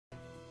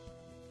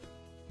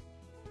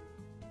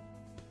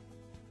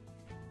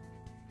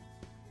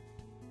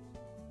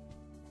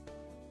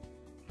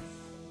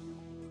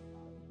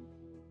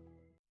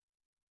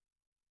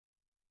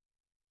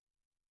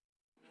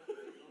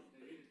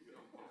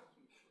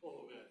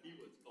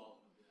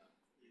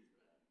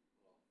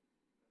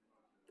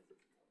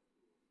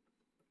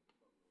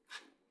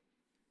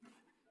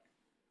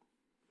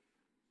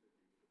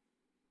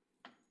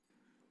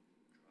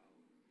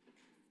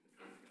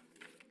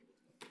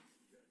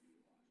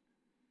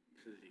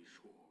Says he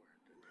swore.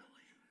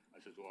 Really? I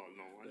said, well,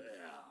 no one.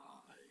 Yeah.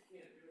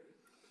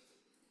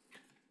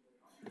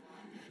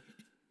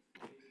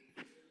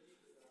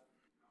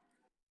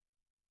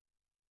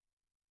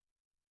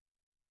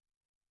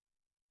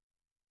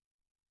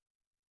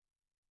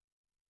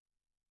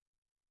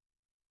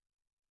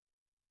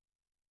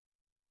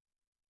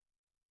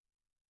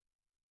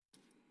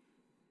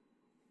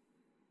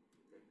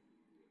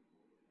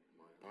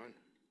 On.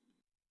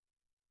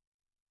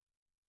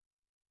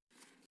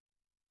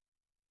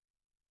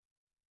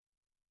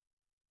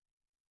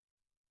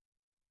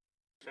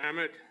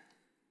 Samet.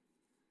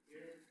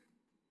 Here.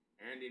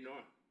 Andy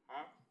North.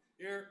 Hop.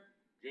 Here.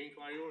 Gene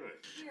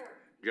Clayunas. Here.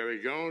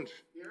 Jerry Jones.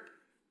 Here.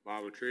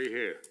 Barbara Tree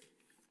here.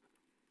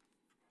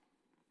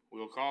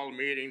 We'll call the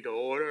meeting to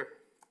order.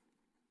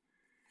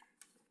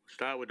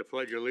 Start with the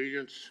Pledge of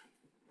Allegiance.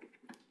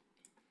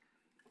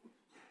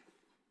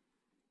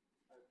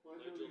 I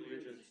pledge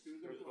allegiance to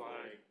the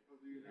flag of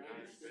the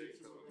United States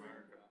of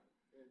America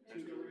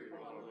and to the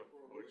republic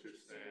for which it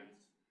stands,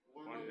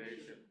 one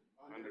nation,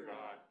 under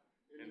God,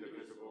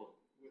 indivisible,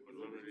 with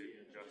liberty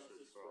and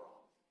justice for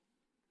all.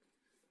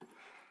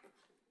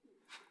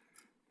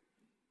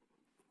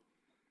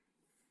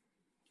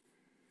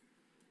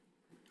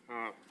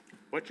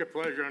 What's your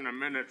pleasure on the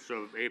minutes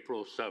of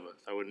April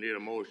 7th? I would need a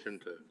motion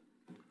to.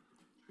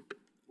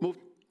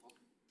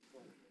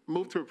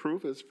 Move to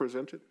approve as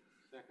presented.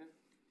 Second.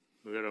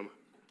 We got a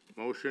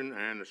motion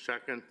and a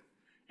second.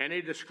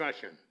 Any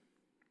discussion?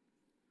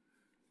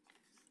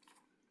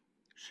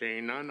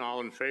 Seeing none, all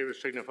in favor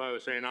signify by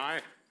saying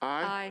aye.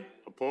 Aye.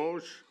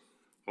 Opposed?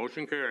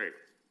 Motion carried.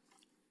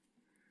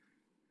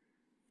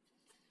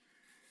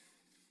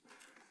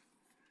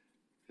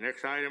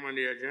 Next item on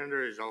the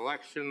agenda is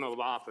election of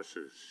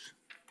officers.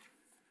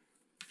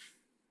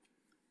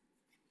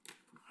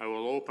 I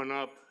will open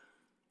up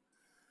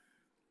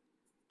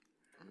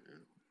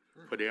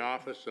for the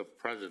office of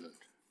president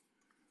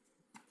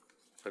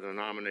for the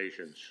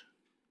nominations.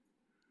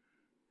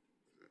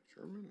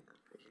 Chairman or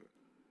president?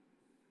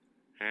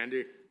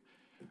 Andy?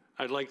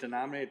 I'd like to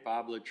nominate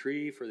Bob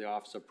Latree for the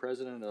office of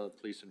president of the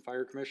Police and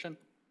Fire Commission.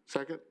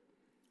 Second.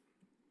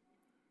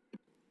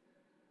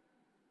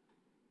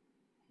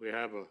 We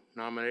have a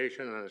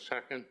nomination and a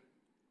second.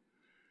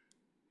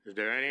 Is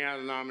there any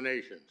other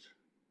nominations?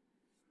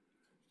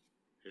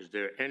 Is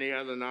there any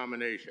other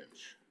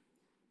nominations?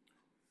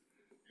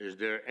 Is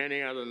there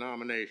any other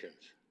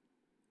nominations?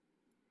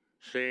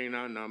 Seeing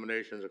none,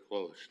 nominations are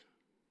closed.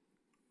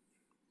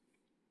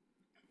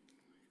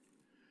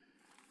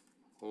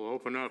 We'll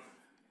open up.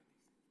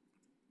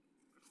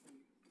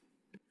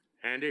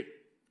 Andy?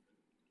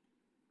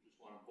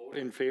 Just want to vote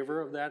in favor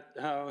of that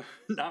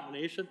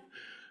nomination.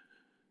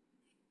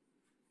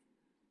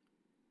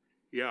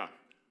 Yeah.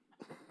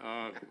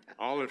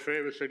 All in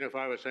favor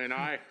signify by saying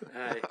aye.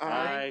 Aye.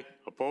 Aye.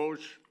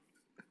 Opposed?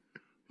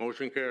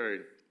 Motion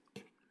carried.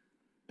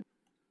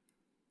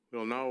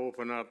 We'll now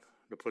open up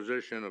the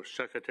position of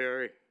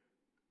secretary.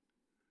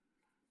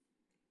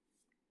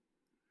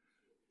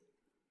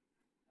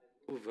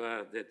 Move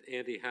that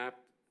Andy Hopp,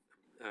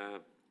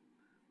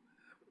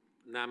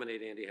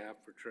 nominate Andy Hopp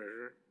for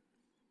treasurer.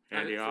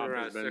 Andy Hopp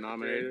has been secretary.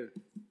 nominated.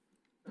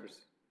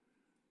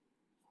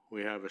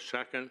 We have a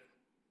second.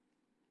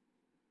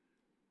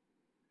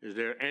 Is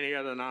there any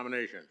other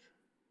nominations?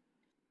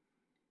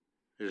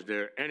 Is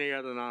there any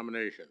other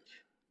nominations?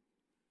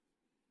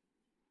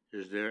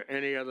 Is there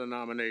any other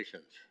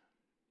nominations?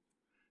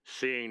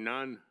 Seeing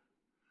none,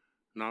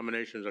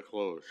 nominations are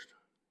closed.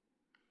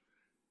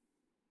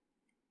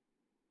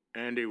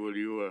 Andy, will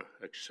you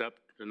accept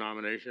the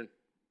nomination?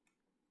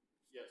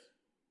 Yes.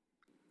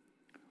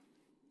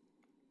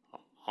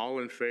 All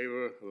in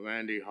favor of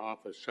Andy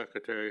Hopp as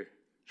secretary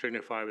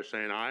signify by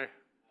saying aye.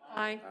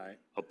 Aye. Aye.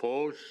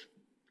 Opposed?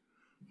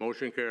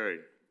 Motion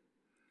carried.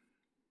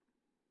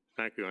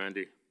 Thank you,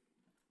 Andy.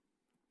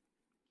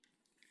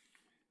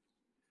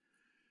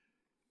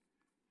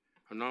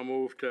 I'll now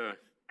move to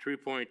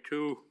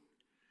 3.2,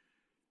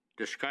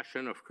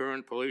 discussion of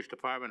current police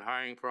department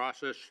hiring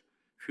process,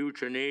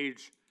 future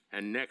needs,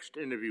 and next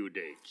interview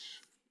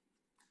dates.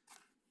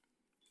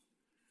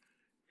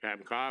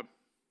 Captain Cobb?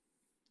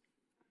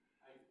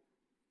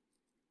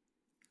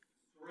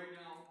 So right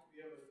now,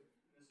 we have an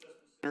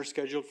assessment center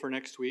scheduled for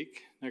next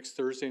week, next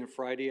Thursday and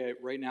Friday.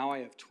 Right now, I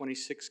have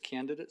 26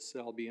 candidates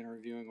that I'll be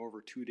interviewing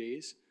over 2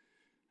 days.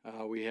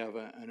 We have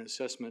an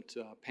assessment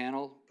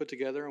panel put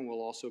together, and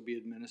we'll also be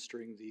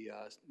administering the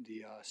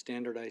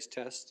standardized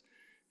tests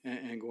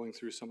and going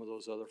through some of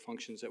those other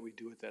functions that we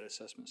do at that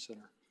assessment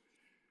center.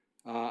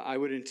 I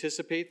would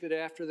anticipate that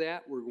after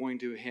that, we're going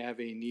to have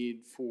a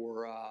need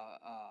for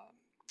a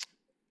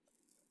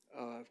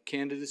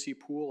candidacy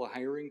pool, a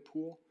hiring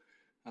pool.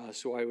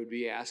 So I would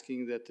be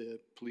asking that the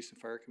Police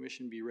and Fire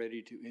Commission be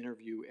ready to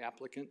interview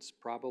applicants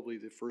probably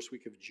the first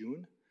week of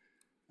June.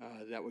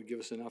 That would give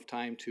us enough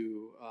time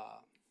to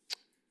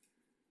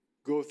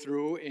go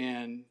through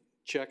and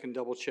check and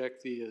double check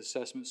the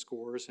assessment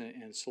scores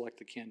and select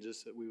the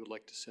candidates that we would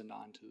like to send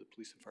on to the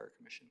Police and Fire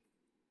Commission.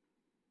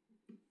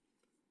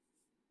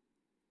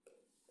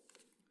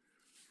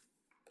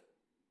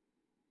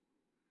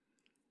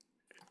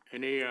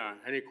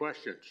 Any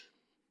questions?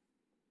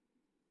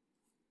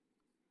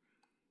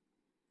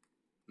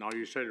 Now,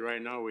 you said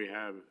right now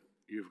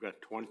you've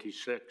got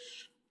 26.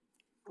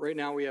 Right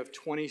now, we have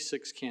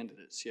 26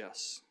 candidates,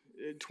 yes.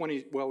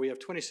 We have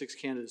 26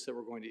 candidates that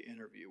we're going to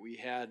interview. We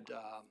had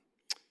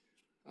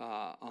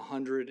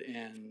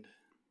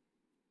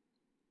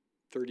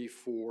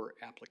 134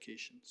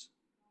 applications.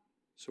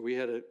 So we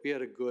had a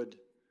good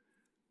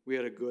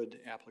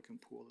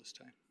applicant pool this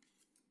time.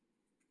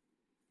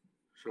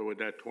 So with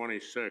that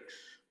 26, I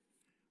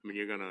mean,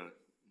 you're gonna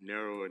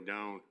narrow it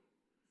down,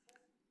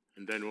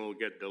 and then we'll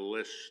get the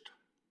list.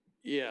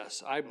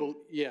 Yes,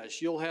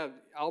 yes,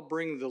 I'll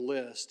bring the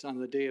list on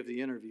the day of the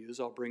interviews.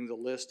 I'll bring the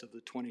list of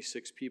the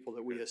 26 people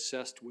that we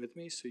assessed with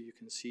me, so you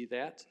can see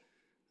that.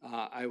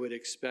 I would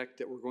expect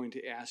that we're going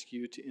to ask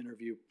you to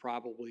interview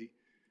probably,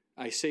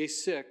 I say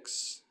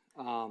 6,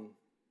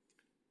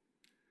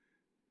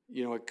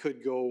 it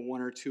could go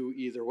 1 or 2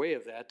 either way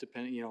of that,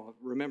 depending,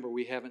 remember,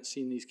 we haven't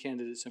seen these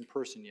candidates in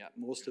person yet.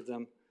 Most of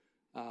them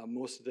I'm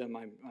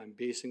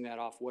basing that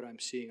off what I'm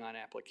seeing on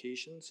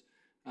applications.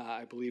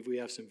 I believe we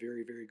have some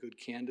very, very good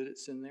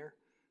candidates in there.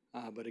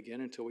 But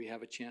again, until we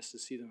have a chance to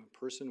see them in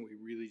person, we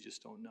really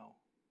just don't know.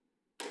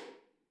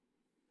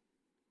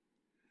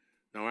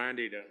 Now,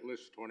 Andy, that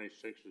list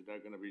 26, is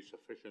that gonna be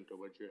sufficient to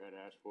what you had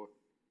asked for?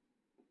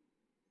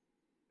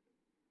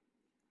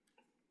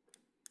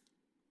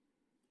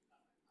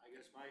 I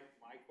guess my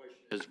question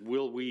is,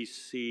 will we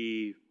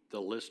see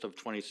the list of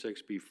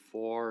 26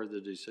 before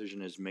the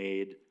decision is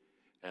made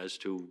as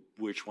to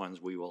which ones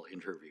we will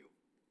interview?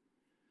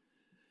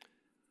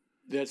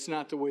 That's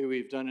not the way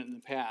we've done it in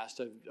the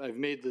past. I've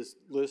made this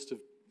list of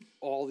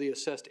all the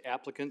assessed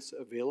applicants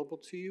available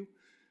to you,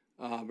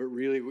 but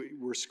really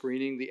we're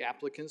screening the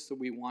applicants that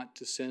we want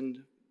to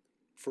send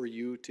for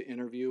you to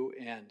interview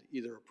and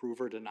either approve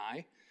or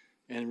deny.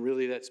 And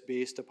really that's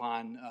based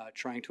upon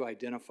trying to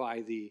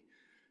identify the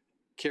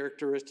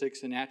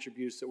characteristics and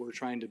attributes that we're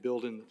trying to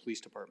build in the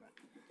police department.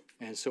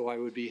 And so I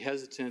would be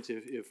hesitant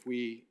if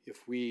we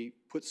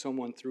put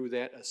someone through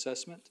that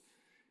assessment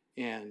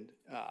and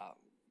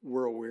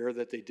we're aware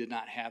that they did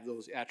not have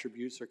those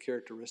attributes or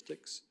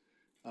characteristics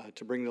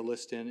to bring the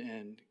list in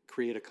and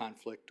create a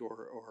conflict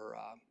or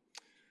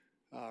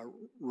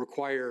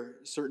require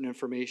certain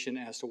information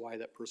as to why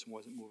that person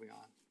wasn't moving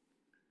on.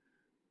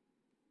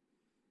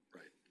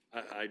 Right.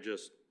 I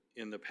just,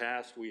 in the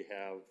past, we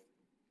have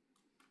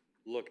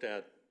looked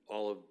at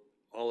all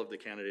of the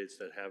candidates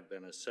that have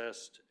been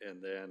assessed,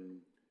 and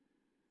then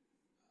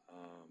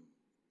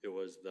it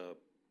was the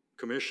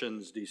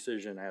commission's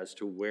decision as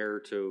to where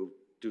to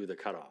do the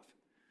cutoff.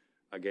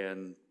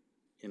 Again,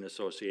 in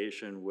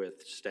association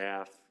with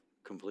staff,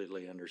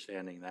 completely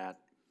understanding that.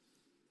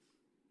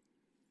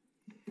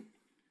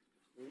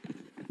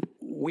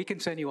 We can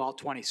send you all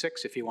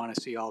 26 if you want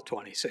to see all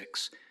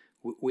 26.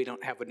 We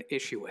don't have an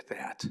issue with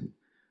that.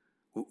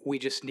 We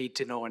just need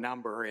to know a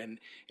number, and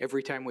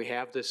every time we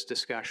have this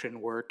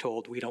discussion, we're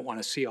told we don't want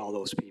to see all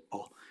those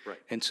people.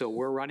 Right. And so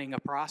we're running a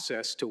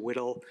process to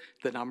whittle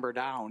the number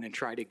down and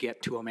try to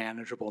get to a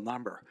manageable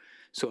number.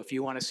 So if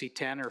you want to see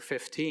 10 or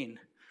 15,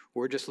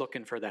 we're just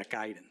looking for that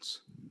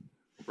guidance.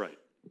 Right.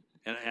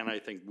 And I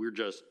think we're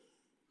just,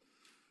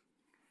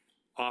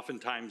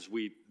 oftentimes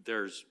we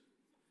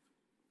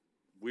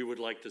would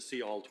like to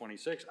see all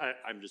 26.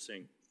 I'm just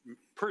saying,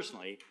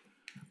 personally,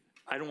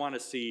 I don't want to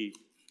see,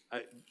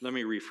 let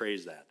me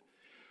rephrase that.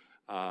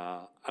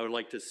 I would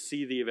like to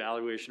see the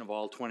evaluation of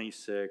all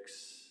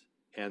 26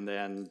 and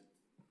then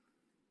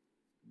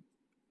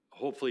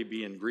hopefully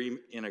be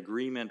in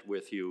agreement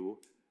with you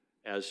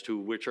as to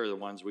which are the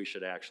ones we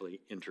should actually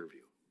interview.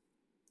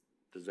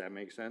 Does that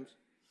make sense?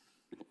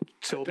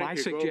 So my I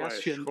think you go by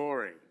suggestion,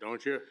 scoring,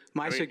 don't you?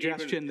 my I mean,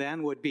 suggestion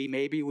then would be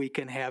maybe we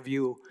can have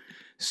you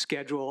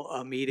schedule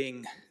a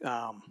meeting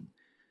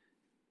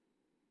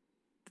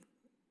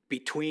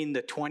between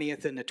the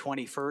 20th and the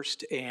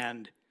 21st,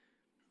 and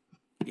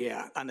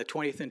on the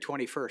 20th and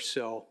 21st,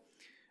 so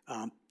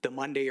the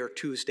Monday or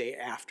Tuesday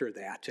after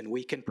that, and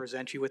we can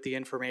present you with the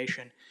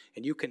information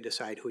and you can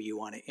decide who you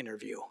want to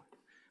interview.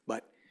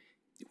 But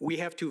we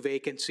have 2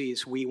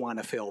 vacancies, we want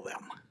to fill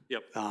them.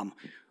 Yep.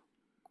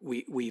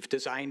 We've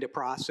designed a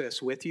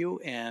process with you,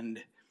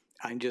 and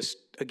I'm just,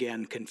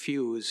 again,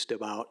 confused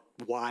about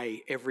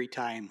why every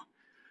time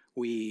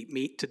we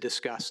meet to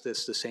discuss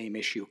this, the same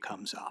issue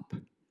comes up.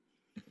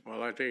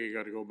 Well, I think you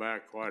got to go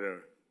back quite a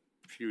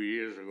few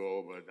years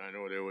ago, but I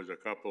know there was a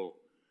couple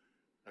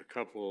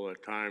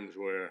of times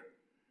where,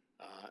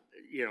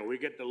 we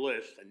get the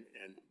list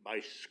and by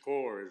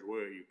score is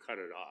where you cut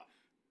it off.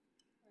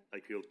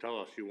 Like you'll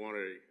tell us you want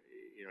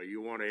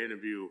to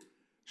interview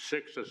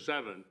 6 or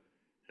 7,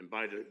 and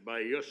by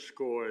your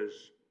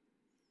scores,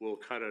 we'll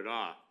cut it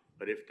off.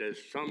 But if there's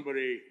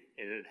somebody,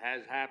 and it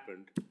has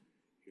happened,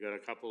 you got a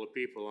couple of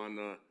people on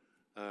the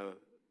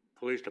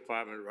police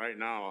department right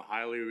now,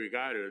 highly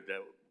regarded,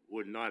 that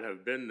would not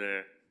have been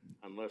there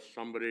unless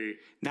somebody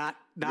Not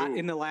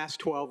in the last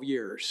 12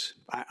 years.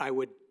 I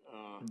would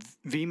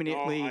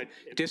vehemently No,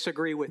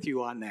 disagree with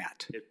you on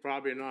that. It's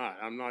probably not,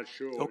 I'm not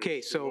sure. what Okay,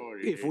 it's so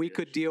devoted if we is.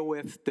 could deal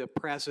with the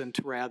present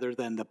rather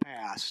than the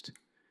past,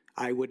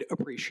 I would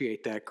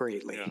appreciate that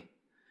greatly.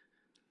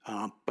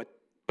 Yeah.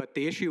 But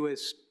the issue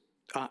is,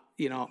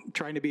 you know,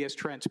 trying to be as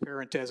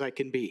transparent as I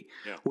can be.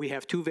 Yeah. We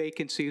have 2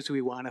 vacancies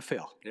we want to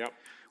fill. Yep,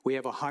 We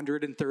have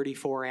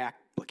 134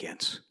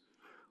 applicants.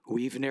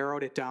 We've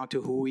narrowed it down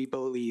to who we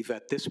believe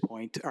at this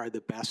point are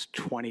the best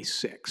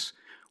 26.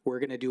 We're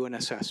going to do an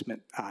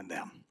assessment on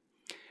them.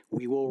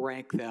 We will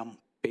rank them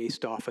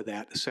based off of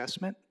that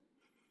assessment.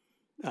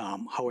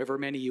 However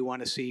many you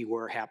want to see,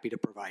 we're happy to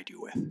provide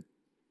you with.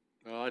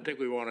 well, I think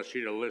we want to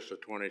see the list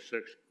of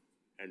 26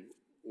 and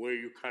where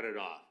you cut it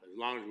off, as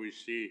long as we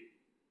see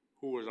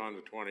who was on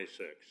the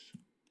 26.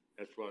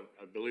 That's what,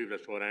 I believe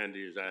that's what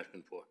Andy is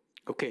asking for.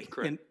 Okay,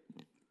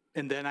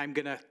 and then I'm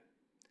gonna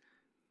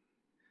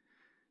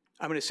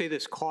say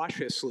this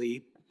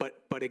cautiously,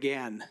 but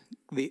again,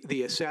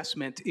 the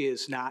assessment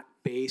is not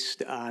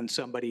based on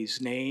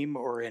somebody's name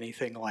or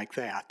anything like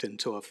that.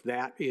 And so if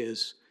that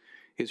is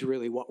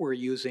really what we're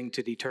using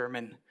to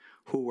determine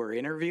who we're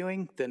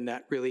interviewing, then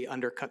that really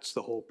undercuts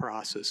the whole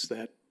process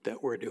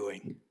that we're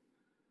doing.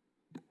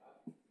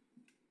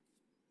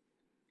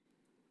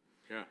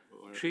 Yeah.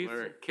 Chief,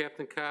 Larry.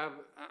 Captain Cobb,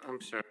 I'm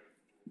sorry.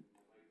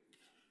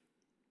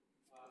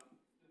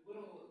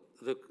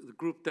 The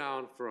group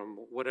down from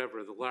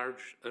whatever, the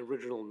large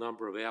original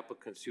number of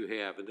applicants you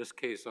have, in this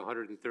case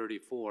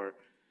 134,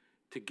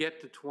 to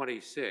get to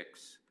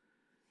 26,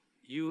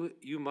 you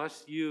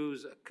must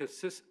use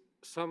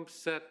some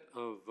set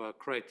of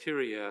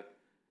criteria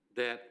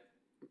that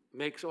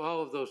makes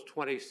all of those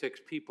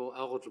 26 people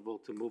eligible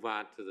to move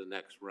on to the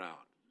next round.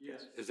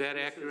 Yes. Is that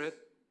accurate?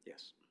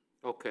 Yes.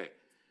 Okay.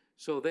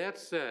 So that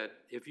said,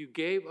 if you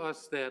gave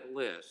us that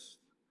list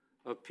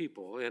of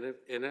people, and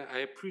I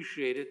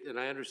appreciate it, and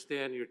I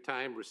understand your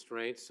time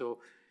restraints, so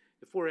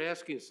if we're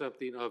asking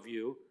something of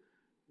you,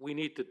 we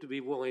need to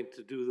be willing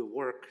to do the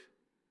work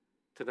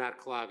to not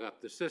clog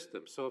up the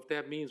system. So if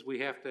that means we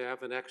have to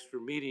have an extra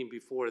meeting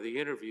before the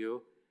interview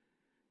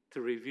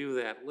to review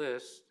that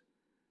list,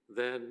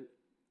 then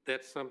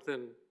that's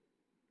something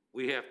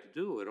we have to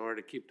do in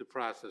order to keep the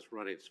process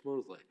running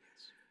smoothly.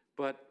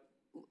 But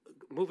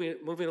moving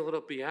a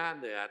little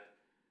beyond that,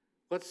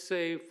 let's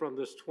say from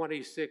this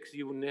 26,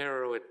 you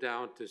narrow it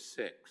down to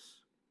 6.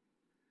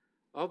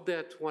 Of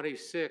that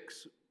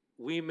 26,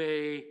 we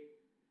may,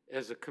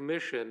 as a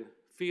commission,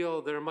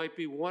 feel there might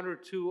be 1 or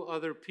 2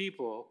 other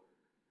people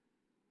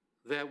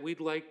that we'd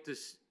like to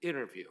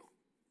interview.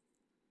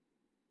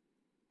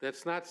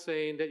 That's not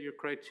saying that your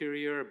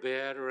criteria are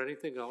bad or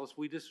anything else.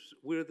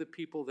 We're the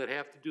people that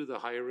have to do the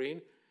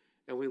hiring,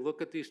 and we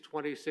look at these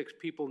 26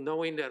 people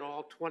knowing that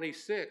all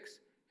 26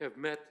 have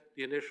met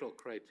the initial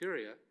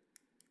criteria.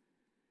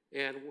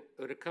 And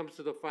when it comes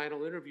to the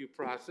final interview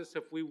process,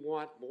 if we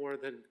want more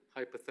than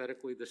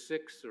hypothetically the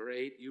 6 or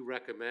 8 you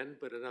recommend,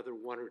 but another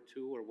 1 or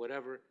 2 or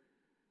whatever,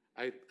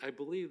 I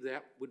believe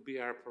that would be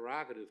our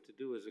prerogative to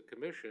do as a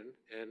commission,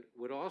 and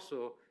would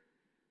also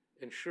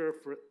ensure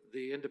for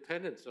the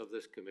independence of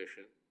this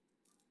commission,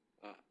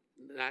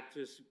 not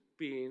just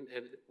being,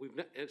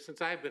 and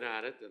since I've been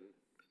on it, and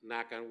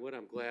knock on wood,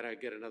 I'm glad I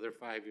get another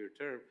 5-year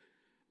term,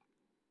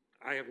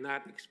 I have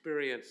not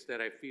experienced that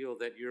I feel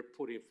that you're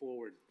putting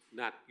forward,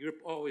 you're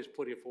always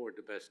putting forward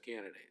the best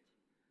candidate.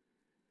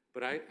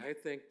 But I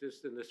think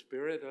just in the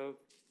spirit of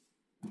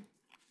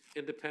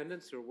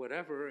independence or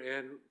whatever,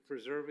 and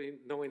preserving,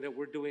 knowing that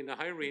we're doing the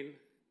hiring,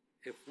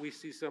 if we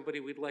see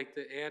somebody we'd like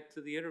to add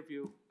to the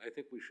interview, I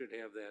think we should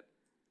have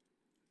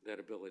that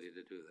ability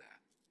to do that.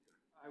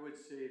 I would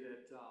say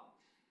that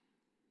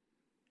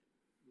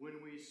when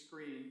we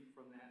screen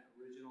from that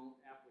original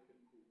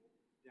applicant pool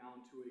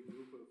down to a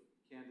group of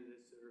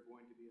candidates that are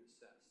going to be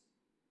assessed,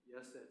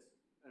 yes, that's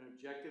an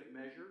objective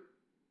measure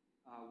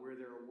where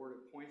they're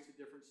awarded points at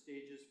different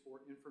stages for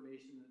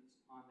information that's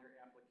on their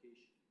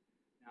application.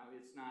 Now,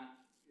 it's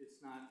not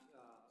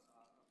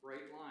a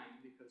bright line,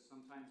 because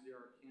sometimes there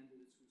are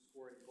candidates who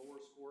score a lower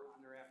score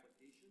on their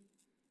application,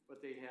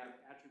 but they have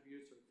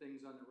attributes or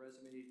things on their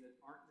resume that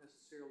aren't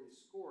necessarily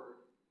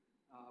scored,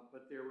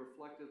 but they're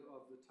reflective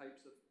of the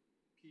types of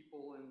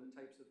people and the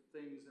types of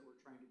things that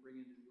we're trying to bring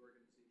into the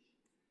organization.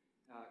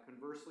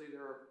 Conversely,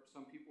 there are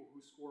some people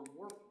who score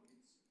more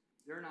points.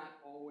 They're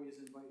not always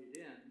invited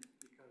in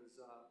because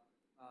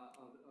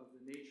of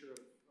the nature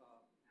of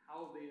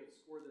how they have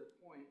scored their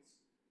points,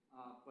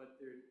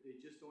 but they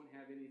just don't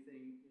have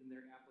anything in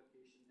their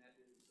application that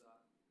is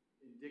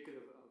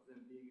indicative of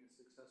them being a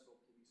successful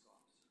police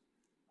officer.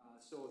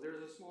 So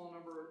there's a small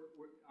number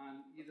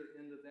on either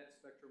end of that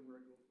spectrum where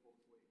it goes both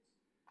ways.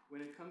 When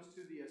it comes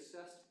to the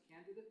assessed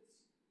candidates,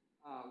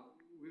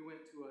 we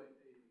went to a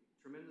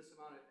tremendous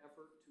amount of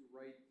effort to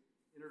write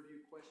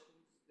interview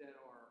questions that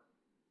are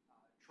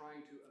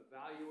trying to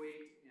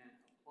evaluate and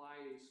apply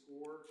a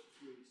score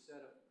to a set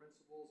of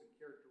principles and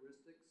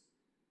characteristics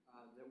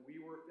that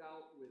we worked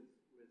out with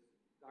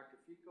Dr.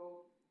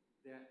 Fico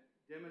that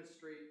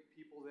demonstrate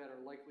people that are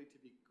likely to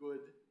be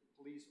good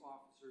police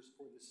officers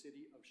for the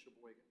city of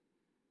Sheboygan.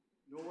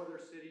 no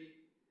other city,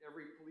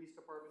 every police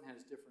department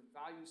has different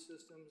value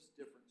systems,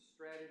 different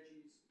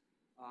strategies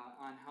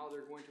on how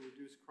they're going to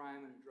reduce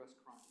crime and address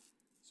crime.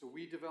 So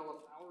we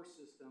developed our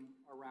system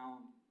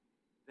around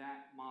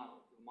that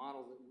model, the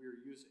model that we're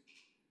using.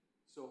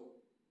 So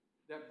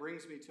that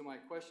brings me to my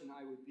question.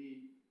 I would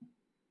be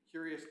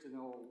curious to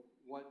know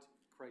what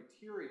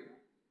criteria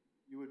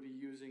you would be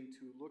using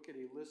to look at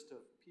a list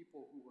of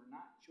people who were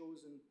not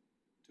chosen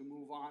to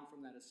move on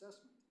from that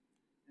assessment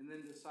and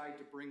then decide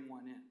to bring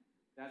one in.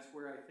 That's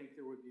where I think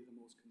there would be the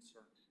most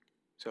concern.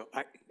 So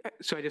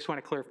I just want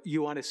to clarify,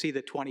 you want to see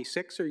the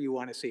 26 or you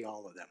want to see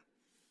all of them?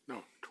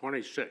 No,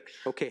 26.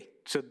 Okay,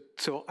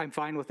 so I'm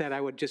fine with that. I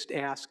would just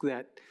ask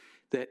that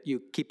you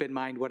keep in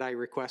mind what I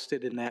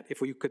requested, and that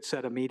if we could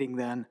set a meeting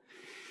then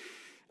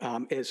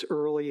as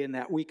early in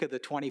that week of the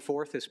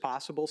 24th as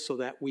possible, so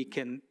that we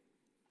can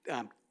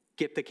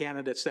get the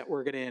candidates that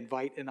we're going to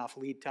invite enough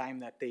lead time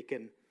that they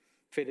can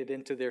fit it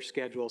into their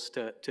schedules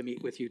to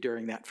meet with you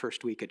during that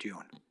first week of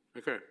June.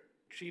 Okay,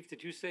 Chief,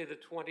 did you say the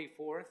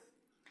 24th?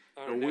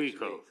 the week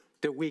of.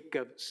 The week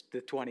of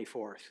the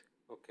 24th.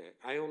 Okay,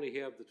 I only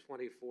have the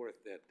 24th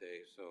that day,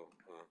 so,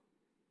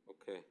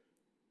 okay,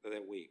 for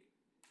that week.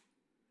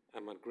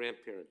 I'm on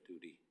grandparent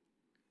duty.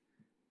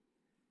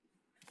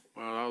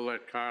 Well, I'll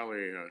let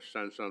Carly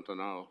send something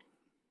out,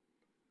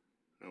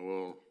 and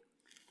we'll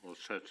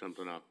set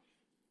something up.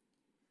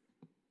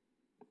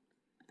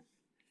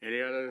 Any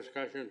other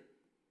discussion?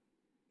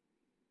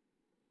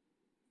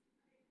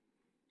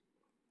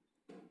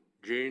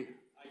 Gene?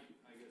 I guess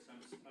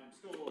I'm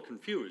still a little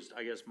confused.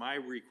 I guess my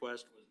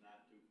request was not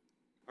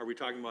to, are we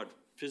talking about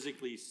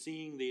physically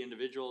seeing the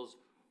individuals,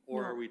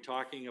 or are we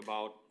talking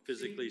about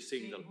physically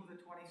seeing them? who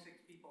the 26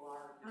 people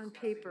are. On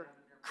paper.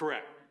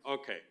 Correct,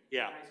 okay,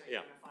 yeah.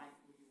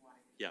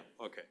 Yeah,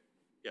 okay,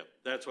 yeah,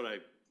 that's what I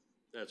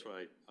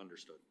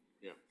understood.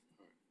 Yeah.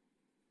 All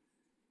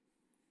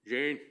right.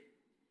 Jane?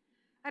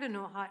 I don't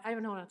know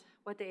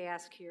what they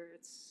ask here.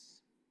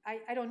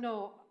 I don't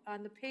know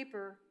on the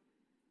paper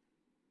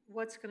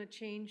what's going to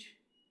change.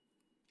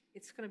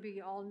 It's going to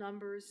be all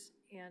numbers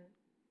and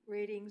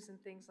ratings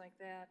and things like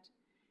that.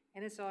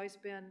 And it's always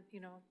been,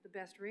 the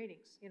best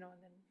ratings, and then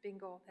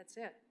bingo, that's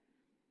it.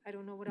 I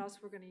don't know what else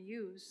we're going to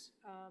use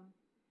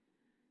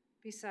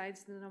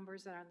besides the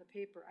numbers that are on the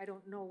paper. I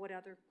don't know what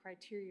other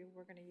criteria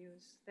we're going to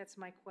use. That's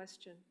my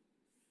question.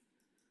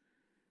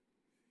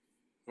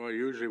 Well,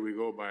 usually we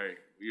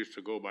used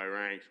to go by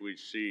ranks. We'd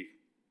see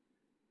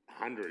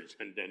hundreds,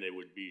 and then it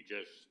would be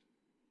just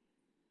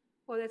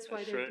Well, that's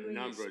why a they're certain doing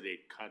number, this.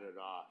 they'd cut it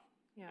off.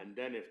 Yeah. And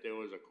then if there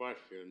was a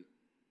question,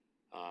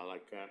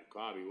 like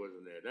Cobby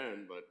wasn't there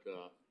then, but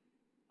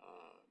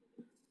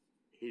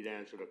he'd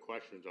answer the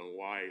questions on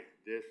why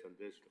this and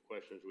this, the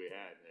questions we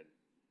had. And,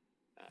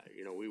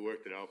 we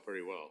worked it out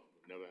pretty well.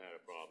 Never had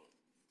a problem.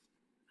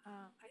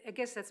 I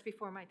guess that's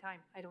before my time.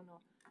 I don't know.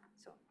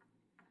 So,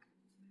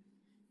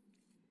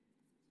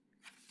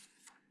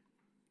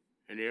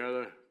 Any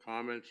other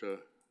comments or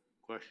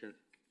questions?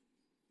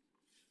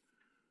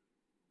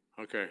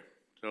 Okay,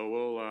 so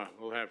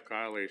we'll have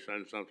Kylie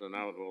send something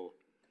out. We'll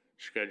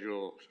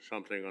schedule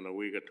something on the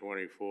week of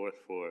 24th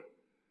for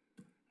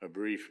a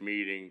brief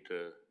meeting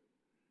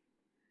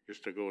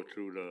just to go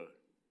through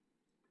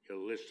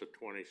your list of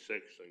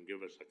 26 and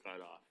give us a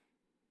cutoff.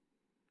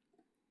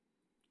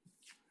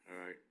 All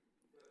right.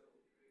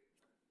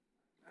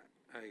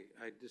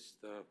 I just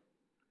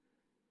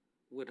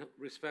would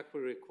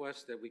respectfully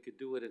request that we could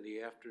do it in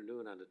the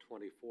afternoon on the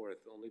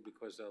 24th, only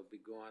because I'll be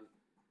gone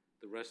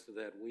the rest of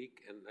that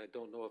week, and I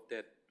don't know if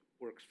that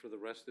works for the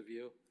rest of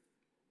you,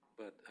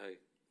 but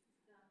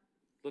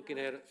looking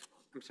at it,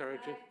 I'm sorry,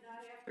 Jim?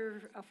 not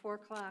after 4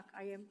 o'clock.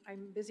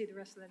 I'm busy the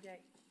rest of the day.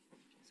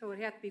 So it would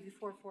have to be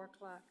before 4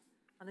 o'clock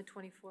on the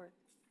 24th.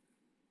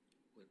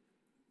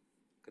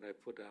 Could I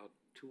put out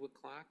 2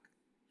 o'clock?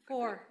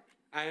 4.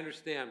 I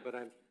understand, but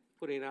I'm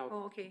putting out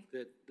Oh, okay.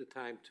 the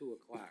time 2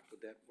 o'clock.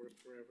 Would that work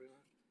for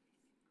everyone?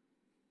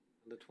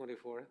 On the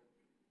 24th?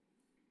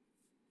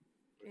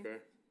 Okay.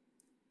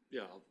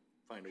 Yeah, I'll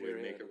find a way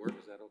to make it work.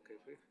 Is that okay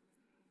for you?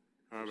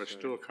 But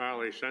still,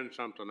 Kylie, send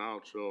something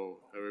out so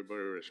everybody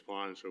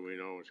responds so we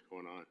know what's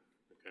going on.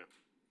 Okay.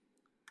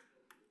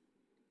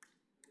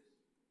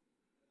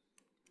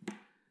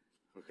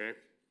 Okay.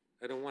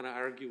 I don't want to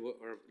argue,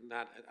 or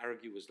not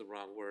argue is the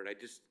wrong word. I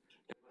just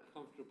am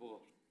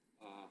comfortable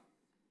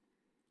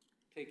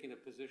taking a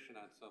position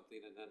on something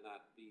and then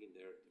not being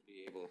there to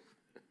be able,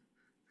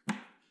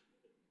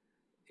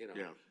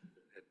 Yeah.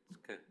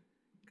 it's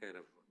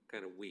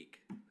kind of weak.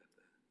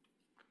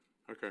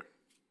 Okay.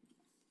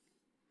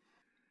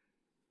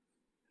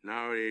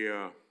 Now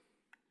the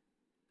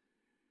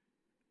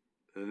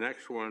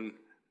next one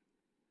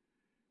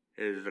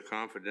is the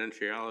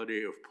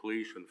confidentiality of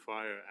police and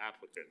fire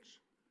applicants.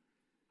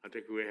 I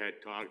think we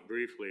had talked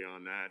briefly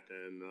on that,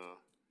 and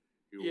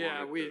you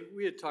Yeah, wanted to.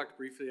 we had talked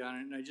briefly on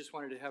it, and I just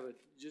wanted to have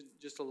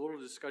just a little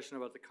discussion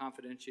about the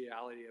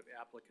confidentiality of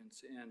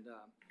applicants. And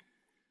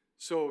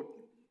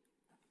so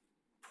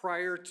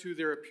prior to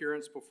their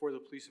appearance before the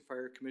Police and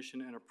Fire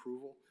Commission and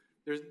approval,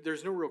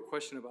 There's no real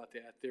question about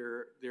that.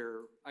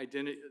 The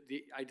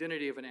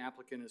identity of an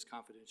applicant is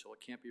confidential.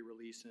 It can't be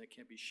released and it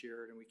can't be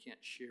shared, and we can't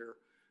share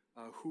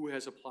who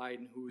has applied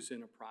and who's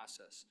in a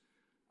process.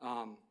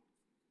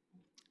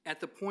 At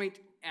the point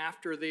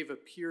after they've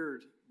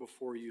appeared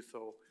before you,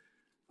 though,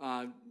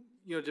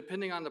 you know,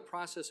 depending on the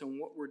process and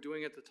what we're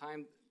doing at the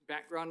time,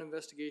 background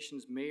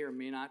investigations may or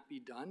may not be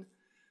done.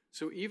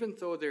 So even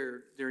though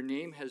their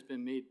name has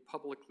been made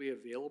publicly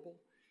available,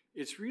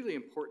 it's really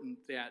important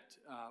that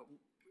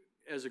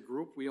as a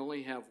group, we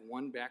only have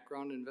one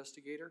background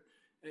investigator.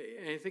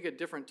 And I think at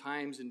different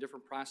times in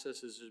different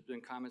processes, there's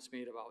been comments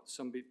made about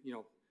somebody, you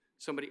know,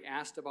 somebody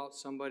asked about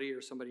somebody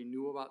or somebody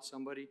knew about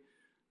somebody.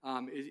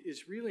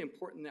 It's really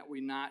important that we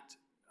not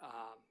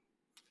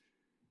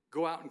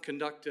go out and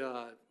conduct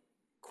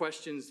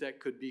questions that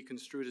could be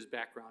construed as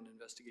background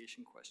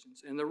investigation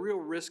questions. And the real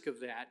risk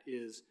of that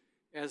is,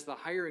 as the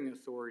hiring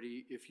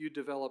authority, if you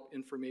develop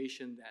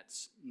information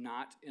that's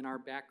not in our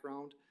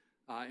background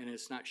and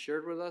it's not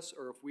shared with us,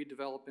 or if we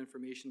develop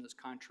information that's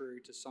contrary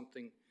to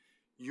something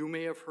you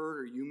may have heard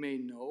or you may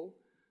know,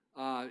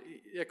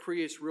 it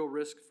creates real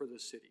risk for the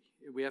city.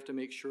 We have to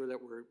make sure that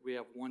we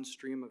have one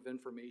stream of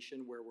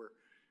information where we're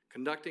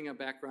conducting a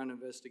background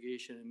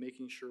investigation and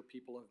making sure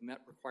people have met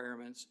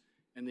requirements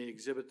and they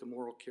exhibit the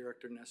moral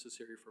character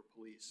necessary for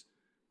police.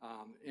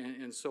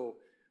 And so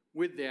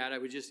with that, I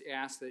would just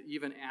ask that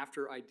even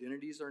after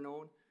identities are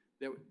known,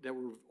 that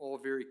we're all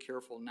very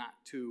careful not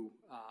to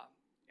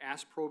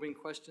ask probing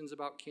questions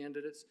about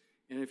candidates.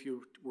 And if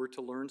you were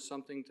to learn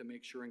something, to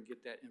make sure and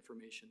get that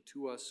information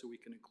to us so we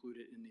can include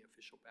it in the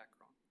official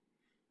background.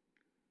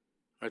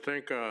 I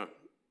think,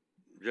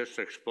 just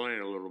to explain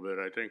a little bit,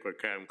 I think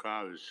what Captain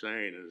Cobb is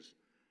saying is,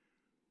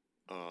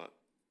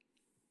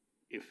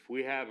 if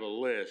we have a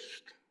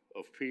list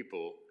of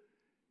people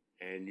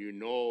and you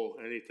know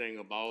anything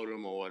about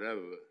them or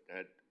whatever,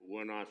 that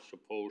we're not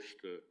supposed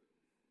to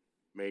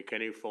make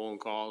any phone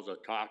calls or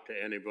talk to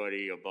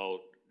anybody about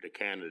the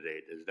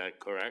candidate. Is that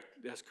correct?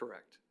 That's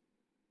correct.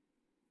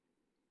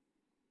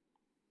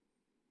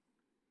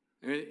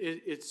 I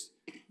mean,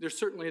 there's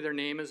certainly their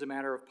name is a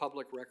matter of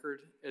public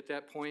record at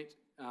that point.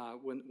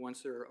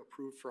 Once they're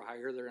approved for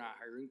hire, they're in a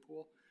hiring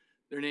pool.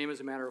 Their name is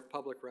a matter of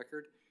public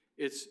record.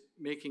 It's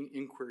making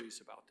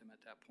inquiries about them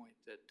at that point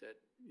that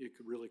it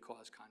could really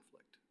cause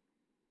conflict.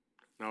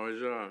 Now,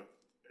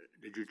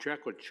 did you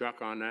check with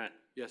Chuck on that?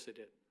 Yes, I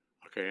did.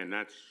 Okay, and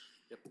that's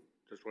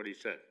what he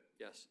said?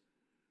 Yes.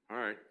 All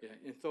right. Yeah,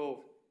 and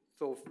though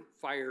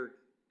fired,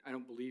 I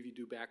don't believe you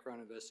do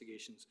background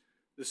investigations.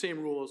 The same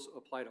rules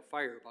apply to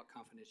fire about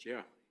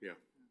confidentiality. Yeah.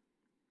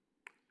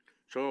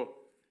 So,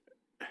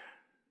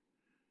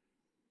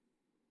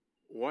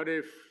 what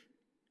if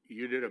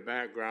you did a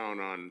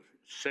background on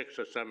 6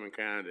 or 7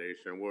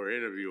 candidates and we're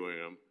interviewing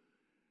them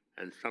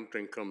and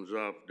something comes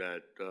up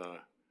that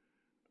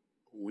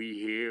we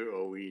hear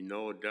or we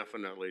know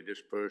definitely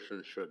this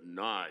person should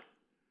not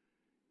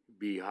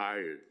be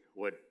hired?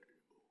 What,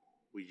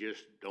 we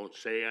just don't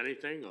say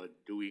anything, or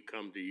do we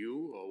come to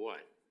you, or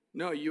what?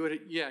 No, you would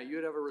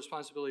have a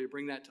responsibility to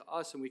bring that to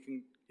us, and we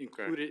can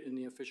include it in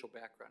the official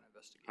background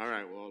investigation. All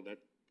right, well,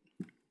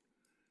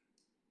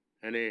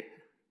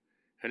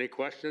 any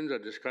questions or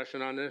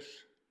discussion on this?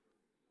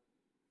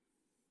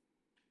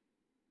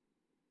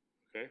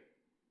 Okay.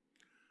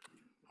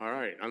 All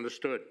right,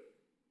 understood.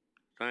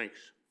 Thanks.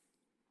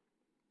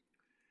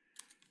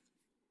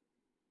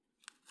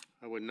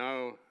 I would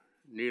now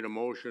need a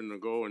motion to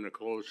go into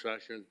closed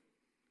session.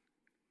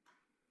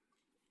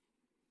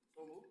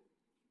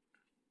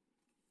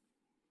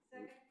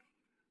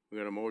 We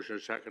got a motion, a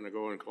second, to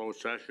go in closed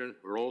session.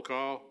 Roll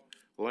call.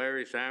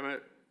 Larry Samet.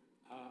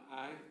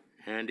 Aye.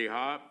 Andy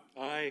Hop.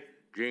 Aye.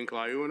 Gene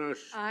Clayunas.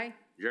 Aye.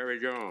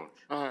 Jerry Jones.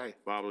 Aye.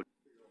 Bob.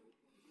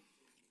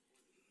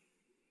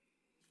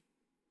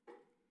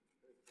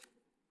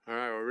 All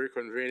right, we're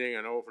reconvening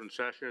an open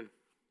session.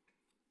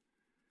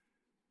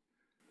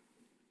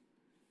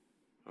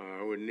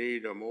 I would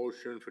need a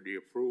motion for the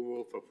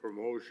approval for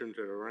promotion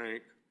to the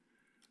rank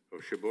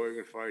of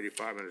Sheboygan Fire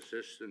Department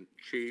Assistant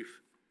Chief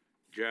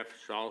Jeff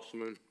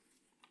Salzman.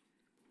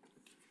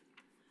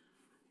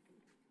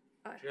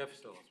 Jeff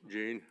Salzman.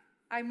 Gene?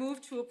 I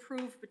move to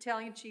approve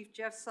Battalion Chief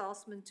Jeff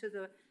Salzman to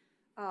the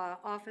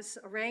office,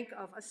 rank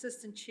of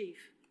Assistant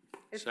Chief,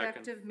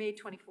 effective May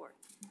 24th.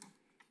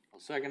 I'll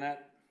second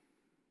that.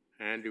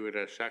 Andy with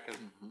a second.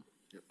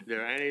 Is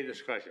there any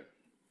discussion?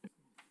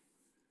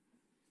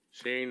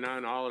 Seeing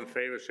none, all in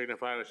favor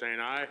signify by saying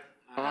aye.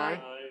 Aye.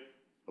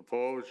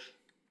 Opposed?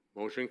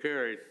 Motion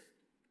carried.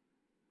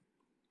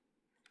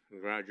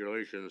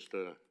 Congratulations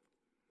to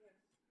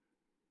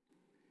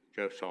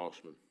Jeff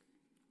Salzman.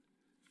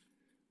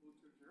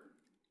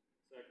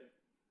 Second.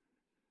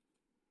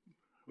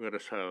 We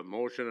got a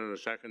motion and a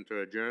second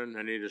to adjourn.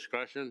 Any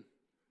discussion?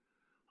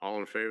 All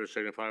in favor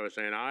signify by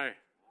saying aye. Aye.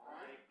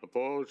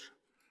 Opposed?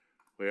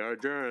 We are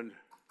adjourned.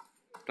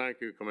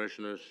 Thank you,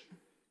 commissioners.